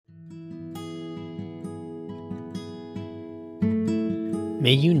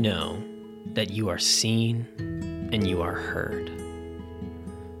May you know that you are seen and you are heard.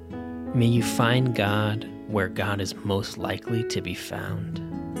 May you find God where God is most likely to be found,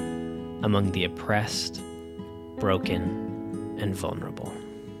 among the oppressed, broken, and vulnerable.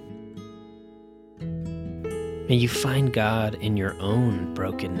 May you find God in your own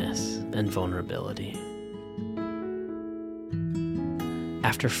brokenness and vulnerability.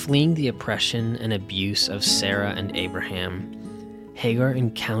 After fleeing the oppression and abuse of Sarah and Abraham, Hagar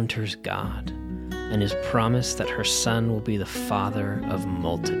encounters God and is promised that her son will be the father of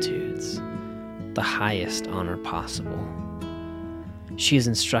multitudes, the highest honor possible. She is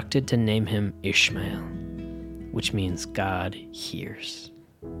instructed to name him Ishmael, which means God hears.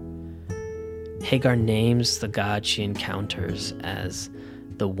 Hagar names the God she encounters as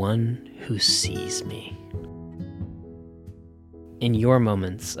the one who sees me. In your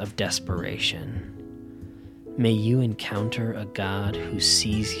moments of desperation, may you encounter a God who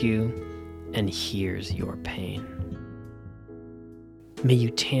sees you and hears your pain. May you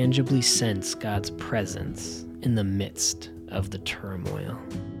tangibly sense God's presence in the midst of the turmoil.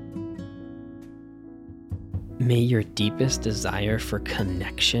 May your deepest desire for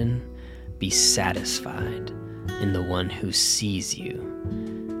connection be satisfied in the one who sees you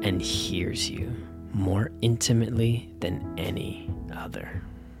and hears you more intimately than any other.